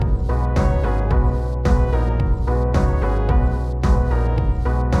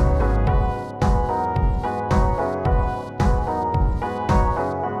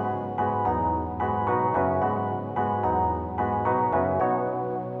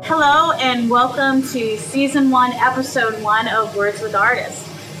Hello and welcome to Season 1, Episode 1 of Words with Artists.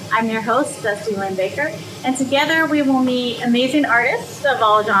 I'm your host, Dusty Lynn Baker, and together we will meet amazing artists of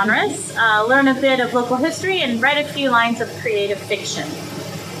all genres, learn a bit of local history, and write a few lines of creative fiction.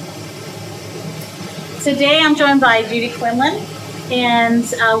 Today I'm joined by Judy Quinlin, and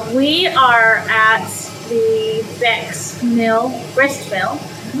we are at the Beck's Grist Mill,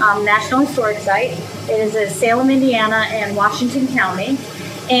 National Historic Site. It is in Salem, Indiana, and Washington County.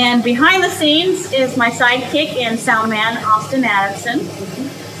 And behind the scenes is my sidekick and sound man, Austin Adamson.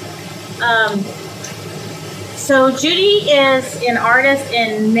 So Judy is an artist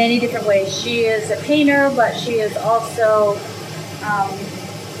in many different ways. She is a painter, but she is also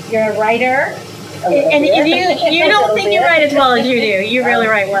you're a writer. And you don't think you write as well as you do. You really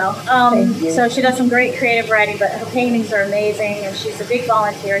write well. Thank you. So she does some great creative writing, but her paintings are amazing, and she's a big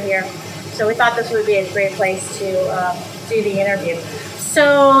volunteer here. So we thought this would be a great place to do the interview.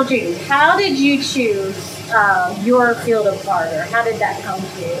 So, Judy, how did you choose your field of art, or how did that come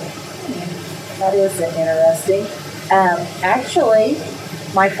to you? That is interesting. Actually,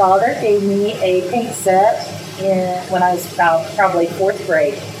 my father gave me a paint set when I was about probably 4th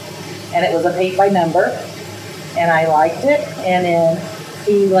grade, and it was a paint by number, and I liked it. And then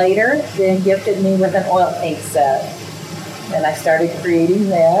he later then gifted me with an oil paint set, and I started creating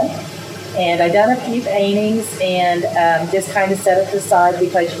then. And I done a few paintings and just kind of set it aside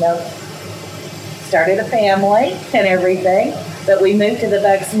because, started a family and everything. But we moved to the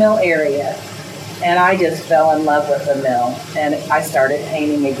Beck's Mill area, and I just fell in love with the mill. And I started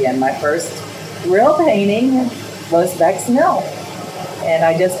painting again. My first real painting was Beck's Mill. And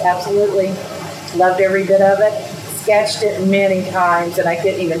I just absolutely loved every bit of it. Sketched it many times, and I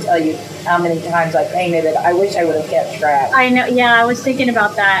couldn't even tell you how many times I painted it. I wish I would have kept track. I know, yeah, I was thinking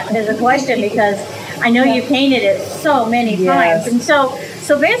about that as a question because I know you painted it so many times. And so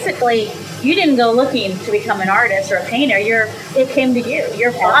basically, you didn't go looking to become an artist or a painter. It came to you.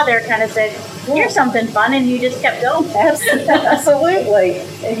 Your father kind of said, here's something fun, and you just kept going. Absolutely.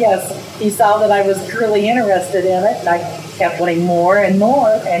 And yes, he saw that I was truly interested in it, and I kept wanting more and more,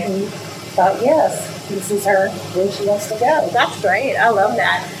 and he thought, yes, this is her where she wants to go. That's great. I love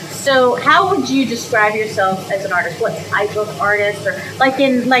that. So how would you describe yourself as an artist? What type of artist, or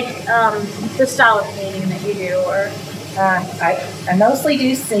the style of painting that you do? Or I mostly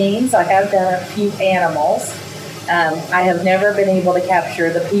do scenes. I have done a few animals. I have never been able to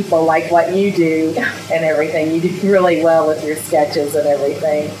capture the people like what you do and everything. You do really well with your sketches and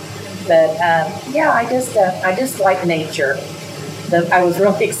everything. But I just like nature. I was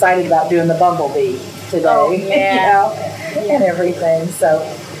really excited about doing the bumblebee today. Oh, yeah. And everything. So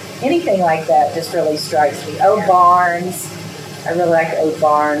anything like that just really strikes me. Old barns. I really like old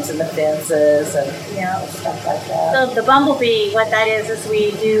barns and the fences and stuff like that. So the bumblebee, what that is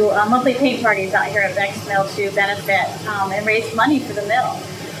we do monthly paint parties out here at Beck's Mill to benefit and raise money for the mill.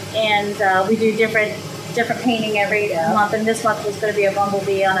 And we do different painting every month. And this month was going to be a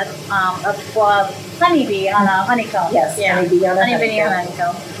bumblebee on a honeybee on a honeycomb. Yes, honeybee on a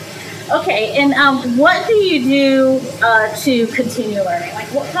honeycomb. Okay, and what do you do to continue learning?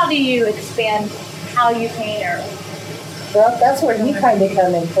 How do you expand how you paint? Well, that's where you kind of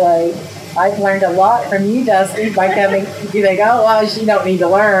come and play. I've learned a lot from you, Dusty, by coming. You think, oh, well, you don't need to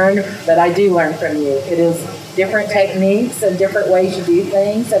learn, but I do learn from you. It is different techniques and different ways you do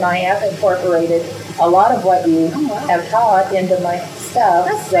things, and I have incorporated a lot of what you have taught into my stuff.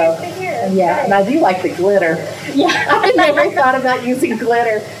 That's great to hear. Yeah, and I do like the glitter. Yeah, I never thought about using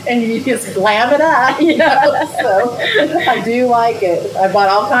glitter, and you just glam it up, So I do like it. I bought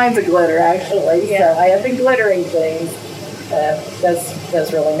all kinds of glitter, actually. So I have been glittering things.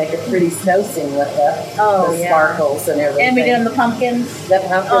 Does really make a pretty snow scene with the sparkles and everything. And we did the pumpkins. The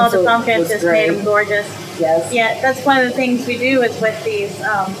pumpkins just made them gorgeous. Yes. Yeah, that's one of the things we do is with these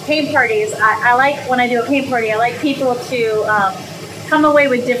paint parties. I like, when I do a paint party, I like people to come away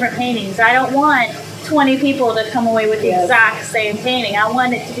with different paintings. I don't want 20 people to come away with the exact same painting. I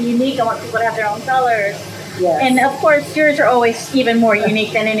want it to be unique. I want people to have their own colors. Yes. And of course, yours are always even more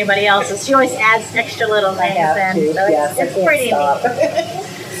unique than anybody else's. She always adds extra little things in. So it's pretty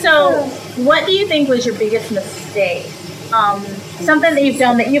neat. So, what do you think was your biggest mistake? Something that you've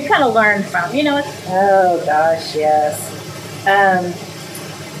done that you've kind of learned from, Oh gosh, yes.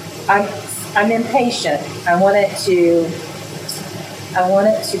 I'm impatient. I want it to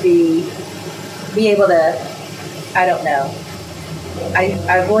be able to. I don't know.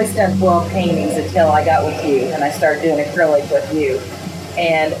 I've always done oil paintings until I got with you, and I started doing acrylic with you.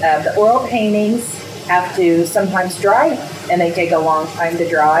 And the oil paintings have to sometimes dry, and they take a long time to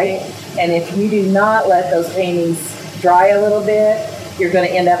dry. And if you do not let those paintings dry a little bit, you're going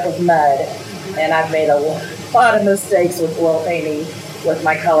to end up with mud. And I've made a lot of mistakes with oil painting with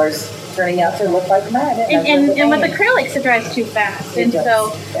my colors turning out to look like mud. And with acrylics, it dries too fast. And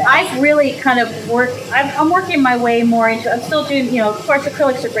so I've really kind of I'm working my way more into, I'm still doing, of course,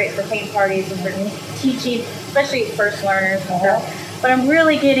 acrylics are great for paint parties and for teaching, especially first learners and stuff. But I'm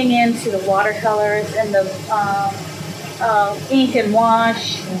really getting into the watercolors and the ink and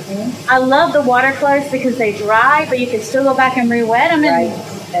wash. I love the watercolors because they dry, but you can still go back and re-wet them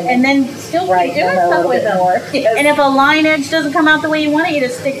and then still keep doing stuff with them. Yes. And if a line edge doesn't come out the way you want it, you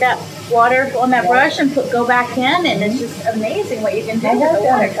just stick that water on that brush and go back in, and it's just amazing what you can do with the watercolor.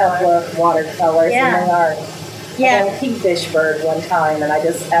 I have done a couple of watercolors, and they are. I did a kingfish bird one time, and I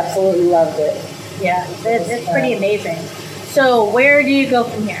just absolutely loved it. Yeah, it's pretty amazing. So where do you go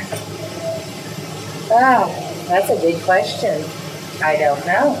from here? Wow, that's a big question. I don't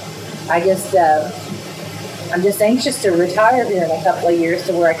know. I'm just anxious to retire here in a couple of years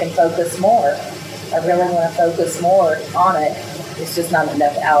to where I can focus more. I really want to focus more on it. It's just not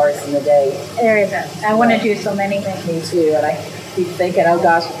enough hours in the day. There isn't. I want to do so many things. Me too. And I keep thinking, oh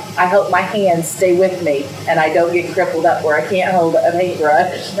gosh, I hope my hands stay with me and I don't get crippled up where I can't hold a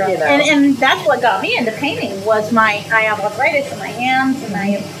paintbrush. Right. And that's what got me into painting was I have arthritis in my hands and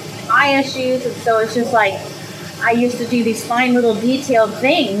I have eye issues. And so it's just like, I used to do these fine little detailed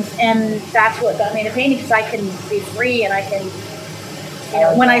things, and that's what got me into painting because I can be free and I can,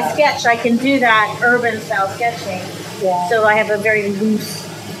 when I sketch, I can do that urban style sketching. Yeah. So I have a very loose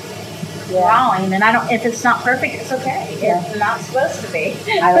drawing, and if it's not perfect, it's okay. Yeah. It's not supposed to be.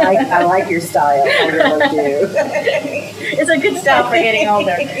 I like your style. I really do. It's a good style for getting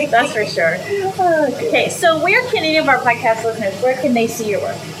older. That's for sure. Okay, so where can any of our podcast listeners, where can they see your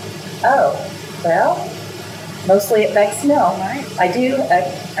work? Oh, well, mostly at Beck's Mill. Right. I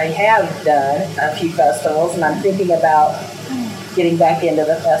have done a few festivals, and I'm thinking about getting back into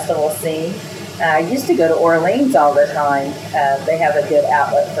the festival scene. I used to go to Orleans all the time. They have a good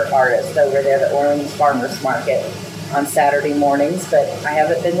outlet for artists over there, the Orleans Farmers Market, on Saturday mornings, but I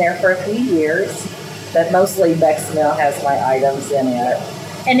haven't been there for a few years. But mostly Beck's Mill has my items in it.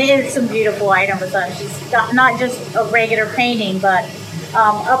 And it is some beautiful items on. She's not just a regular painting, but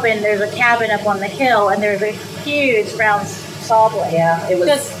there's a cabin up on the hill, and there's a huge round saw blade. Yeah, it was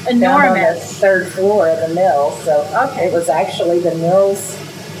just enormous. On the third floor of the mill, so it was actually the mill's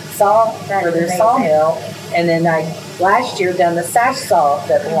sawmill, and then I last year done the sash saw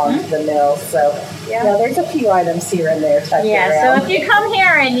that belonged to the mill. So there's a few items here and there tucked around. So if you come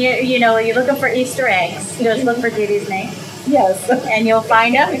here and you're looking for Easter eggs, just look for Judy's name. Yes, and you'll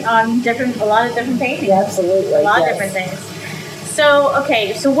find them on a lot of different paintings. Yeah, absolutely, a lot of different things.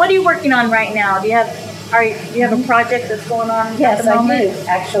 So what are you working on right now? Do you have a project that's going on at the moment? Yes, I do.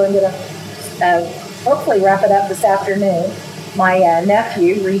 Actually, I'm going to hopefully wrap it up this afternoon. My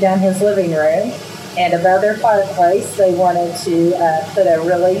nephew redone his living room, and above their fireplace, they wanted to put a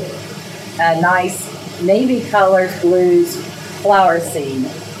really nice navy colors blues flower scene.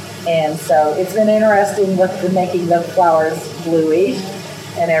 And so it's been interesting with making the flowers bluish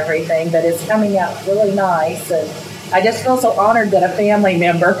and everything, but it's coming out really nice. And I just feel so honored that a family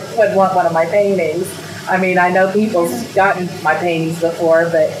member would want one of my paintings. I mean, I know people's gotten my paintings before,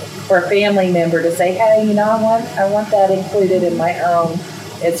 but for a family member to say, hey, I want that included in my home,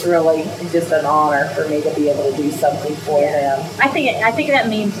 it's really just an honor for me to be able to do something for them. I think that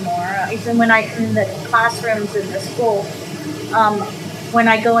means more. Even when in the classrooms in the school, when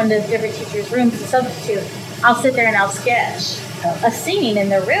I go into different teachers' rooms to substitute, I'll sit there and I'll sketch a scene in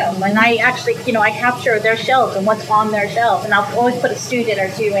their room, and I actually, I capture their shelves and what's on their shelves, and I'll always put a student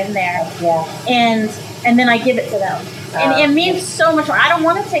or two in there, and then I give it to them. And it means so much more. I don't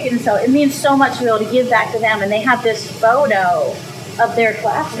want to take it and sell it. It means so much to be able to give back to them, and they have this photo of their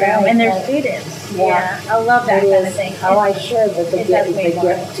classroom and their students. Yeah, I love that kind of thing. Oh, I'm sure that the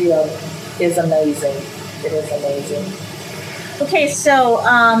gift to them is amazing. It is amazing. Okay, so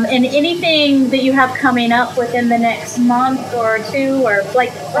and anything that you have coming up within the next month or two, or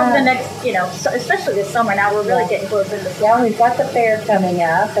like over the next, especially this summer. Now we're really getting close into summer. Yeah, we've got the fair coming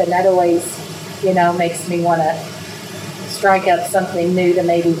up, and that always, makes me want to strike up something new to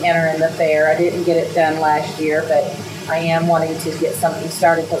maybe enter in the fair. I didn't get it done last year, but I am wanting to get something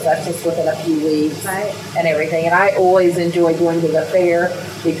started because that's just within a few weeks and everything. And I always enjoy going to the fair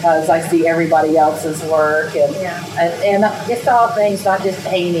because I see everybody else's work and just all things, not just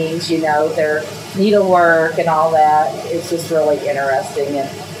paintings, their needlework and all that. It's just really interesting and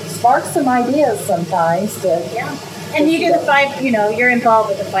sparks some ideas sometimes. And you do the fiber, you're involved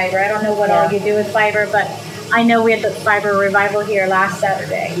with the fiber. I don't know what all you do with fiber, but I know we had the fiber revival here last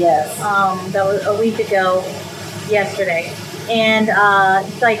Saturday. Yes. That was a week ago yesterday. And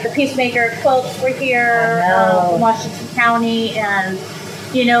like the Peacemaker quilts were here in Washington County, and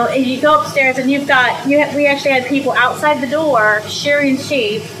you know, and you go upstairs and we actually had people outside the door shearing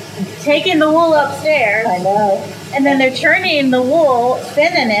sheep, taking the wool upstairs. I know. And then they're turning the wool,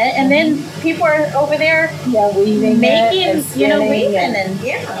 spinning it, and then people are over there weaving making, it and spinning, weaving and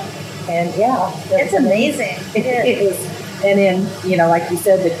it's amazing. It is. And then, you know, like you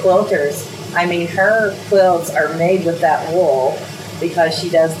said, the quilters, I mean, her quilts are made with that wool because she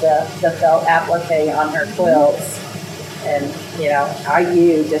does the felt applique on her quilts. And, you know,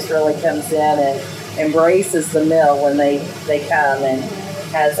 IU just really comes in and embraces the mill when they come, and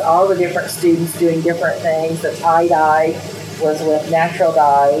has all the different students doing different things. The tie-dye was with natural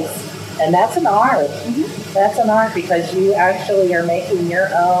dyes. And that's an art. Mm-hmm. That's an art because you actually are making your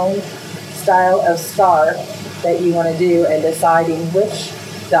own style of scarf that you want to do and deciding which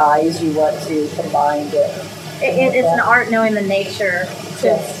dyes you want to combine with. It's an art knowing the nature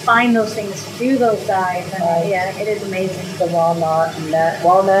to find those things, to do those dyes, and it is amazing. The walnut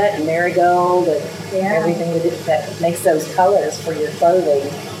and marigold and everything that makes those colors for your clothing.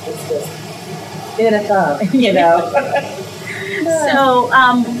 It's just bit of fun, you know. So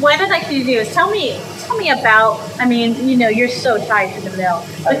what I'd like you to do is tell me about, I mean, you know, you're so tied to the mill,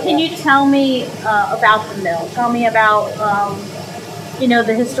 but can you tell me about the mill? Tell me about, you know,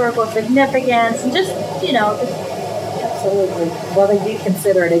 the historical significance and just, you know. Absolutely. Well, they do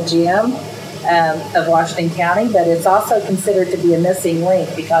consider it a gem of Washington County, but it's also considered to be a missing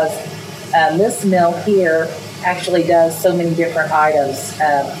link because this mill here actually does so many different items.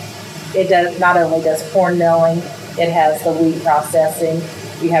 It does not only does corn milling, it has the wheat processing,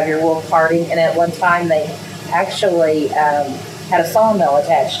 you have your wool carding, and at one time they actually had a sawmill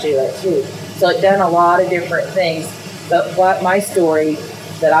attached to it too. So it done a lot of different things. But what my story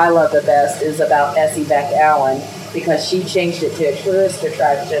that I love the best is about Beck Allen, because she changed it to a tourist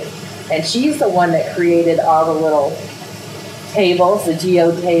attraction, and she's the one that created all the little tables, the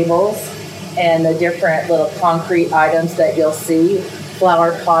geo tables, and the different little concrete items that you'll see,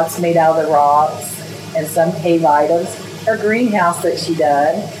 flower pots made out of the rocks, and some cave items. Her greenhouse that she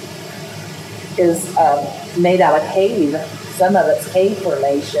done is made out of cave. Some of it's cave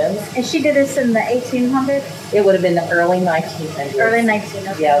formations. And she did this in the 1800s? It would have been the early 1900s. Early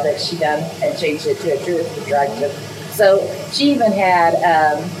 1900s. Yeah, that she done and changed it to a tourist attraction. So she even had,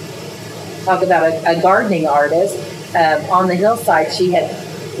 talk about a gardening artist, on the hillside she had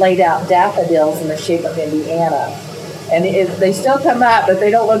laid out daffodils in the shape of Indiana. And they still come up, but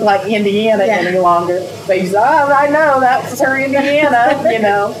they don't look like Indiana any longer. But you say, oh, I know, that's her Indiana, you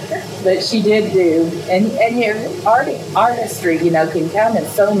know. But she did do. And your artistry, you know, can come in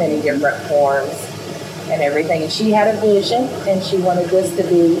so many different forms and everything. And she had a vision, and she wanted this to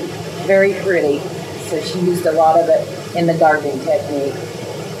be very pretty. So she used a lot of it in the gardening technique.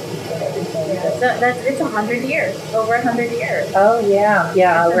 It's 100 years, over 100 years. Oh, yeah.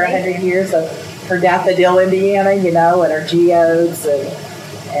 Yeah, that's over amazing. 100 years of her daffodil Indiana, you know, and her geodes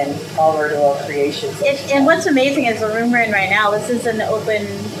and all her little creations. And what's amazing is the room we're in right now, this is an open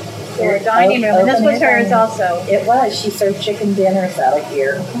dining room, and this was hers also. It was. She served chicken dinners out of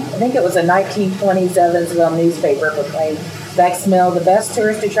here. I think it was a 1920s Evansville newspaper proclaimed Beck's Mill the best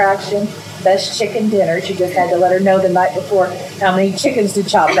tourist attraction, best chicken dinner. She just had to let her know the night before how many chickens to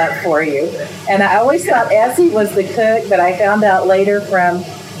chop up for you. And I always thought Essie was the cook, but I found out later from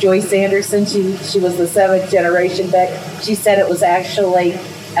Joyce Anderson, she was the 7th generation Beck. She said it was actually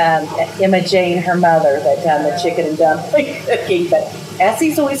Emma Jane, her mother, that done the chicken and dumpling cooking. But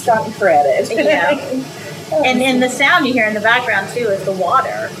Essie's always gotten credit. Yeah. And the sound you hear in the background too is the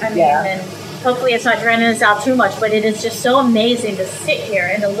water. I mean, and hopefully it's not draining us out too much, but it is just so amazing to sit here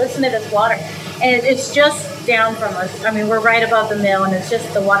and to listen to this water. And it's just down from us. I mean, we're right above the mill, and it's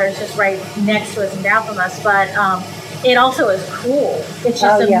just the water is just right next to us and down from us. But it also is cool. It's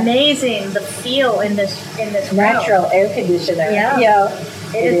just amazing the feel in this natural air conditioner. Yeah.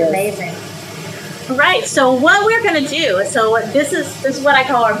 It is amazing. Right. So what we're going to do? So this is what I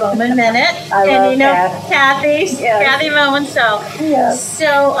call our Bowman Minute, and Kathy moment. So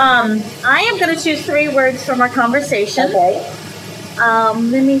I am going to choose 3 words from our conversation. Okay.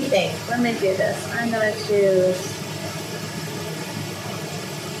 Let me think. Let me do this. I'm going to choose.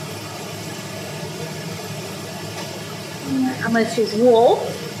 I'm going to choose wool.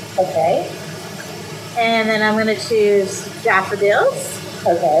 Okay. And then I'm going to choose daffodils.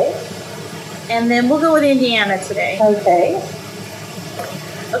 Okay. And then we'll go with Indiana today. Okay.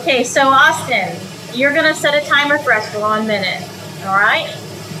 Okay, so Austin, you're going to set a timer for us for 1 minute. All right?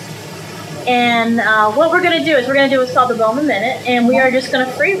 And what we're going to do is what's called the Bowman Minute, and we are just going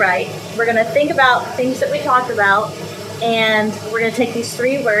to free write. We're going to think about things that we talked about, And we're going to take these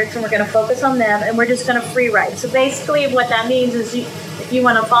 3 words and we're going to focus on them, and we're just going to free write. So basically what that means is if you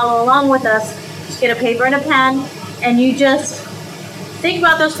want to follow along with us, just get a paper and a pen, and you just think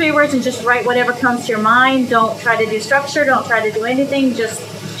about those 3 words and just write whatever comes to your mind. Don't try to do structure. Don't try to do anything. Just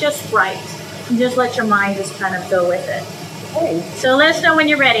write. And just let your mind just kind of go with it. Okay. So let us know when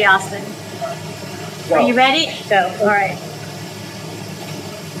you're ready, Austin. Go. Are you ready? Go. All right.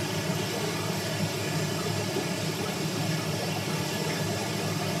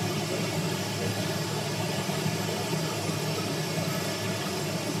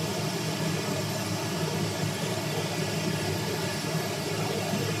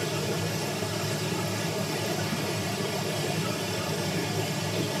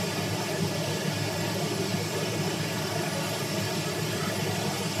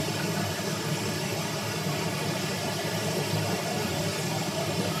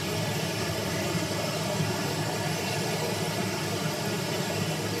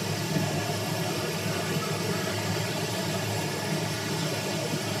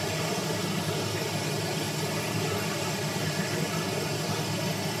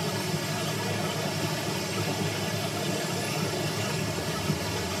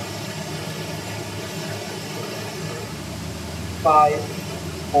 Five,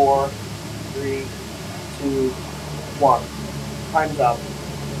 four, three, two, one. Time's up.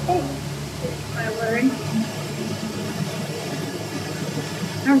 My word.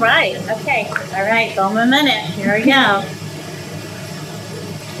 All right. Okay. All right. Give them a minute. Here we go.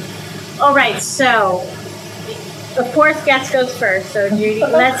 All right. So, of course, guest goes first. So, Judy,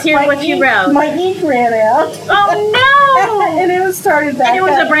 let's hear what you wrote. My ink ran out. Oh no! And it started back. And it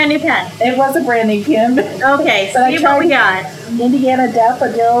was up. a brand new pen. It was a brand new pen. Okay. So, But I see what we got. Indiana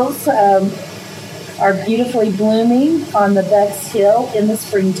daffodils are beautifully blooming on the Beck's Hill in the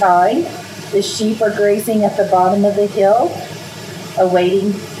springtime. The sheep are grazing at the bottom of the hill,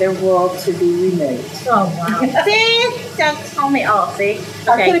 awaiting their wool to be removed. Oh wow! See, just tell me. Oh, see. I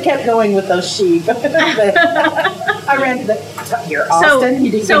could Okay. have kept going with those sheep. But I read here, Austin.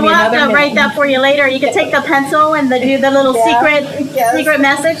 You didn't So give me we'll have another to write minute. that for you later. You can take the pencil and do the little Yes. secret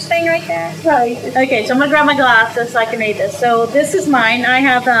message thing right there. Right. Okay, so I'm gonna grab my glasses so I can read this. So this is mine. I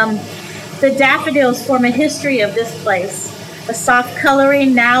have the daffodils form a history of this place. A soft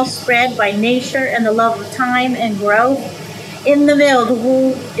coloring now spread by nature and the love of time and growth. In the mill, the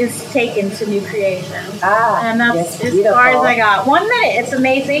wool is taken to new creation. And that's yes, as beautiful. far as I got. 1 minute. It's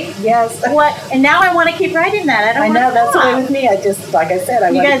amazing. Yes. What? And now I want to keep writing that. I don't know, want to that's the way stop. with me. I just, like I said,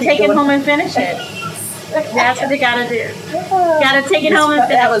 You want gotta to take keep it going. home and finish it. That's what you gotta do. Gotta take it home and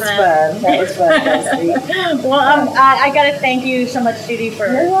finish That was it. fun. That was fun, Dusty. Well, I gotta thank you so much, Judy, for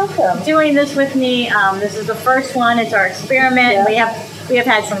You're welcome. doing this with me. This is the first one. It's our experiment. Yeah. We have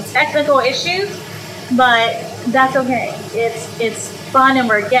had some technical issues, but that's okay. It's fun, and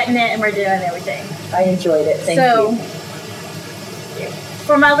we're getting it, and we're doing everything. I enjoyed it. Thank So, you.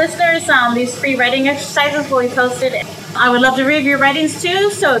 for my listeners, these free writing exercises will be posted. I would love to read your writings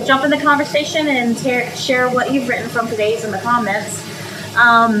too, so jump in the conversation and share what you've written from today's in the comments.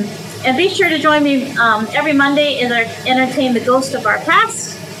 And be sure to join me every Monday as I entertain the ghost of our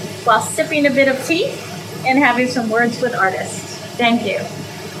past while sipping a bit of tea and having some words with artists. Thank you.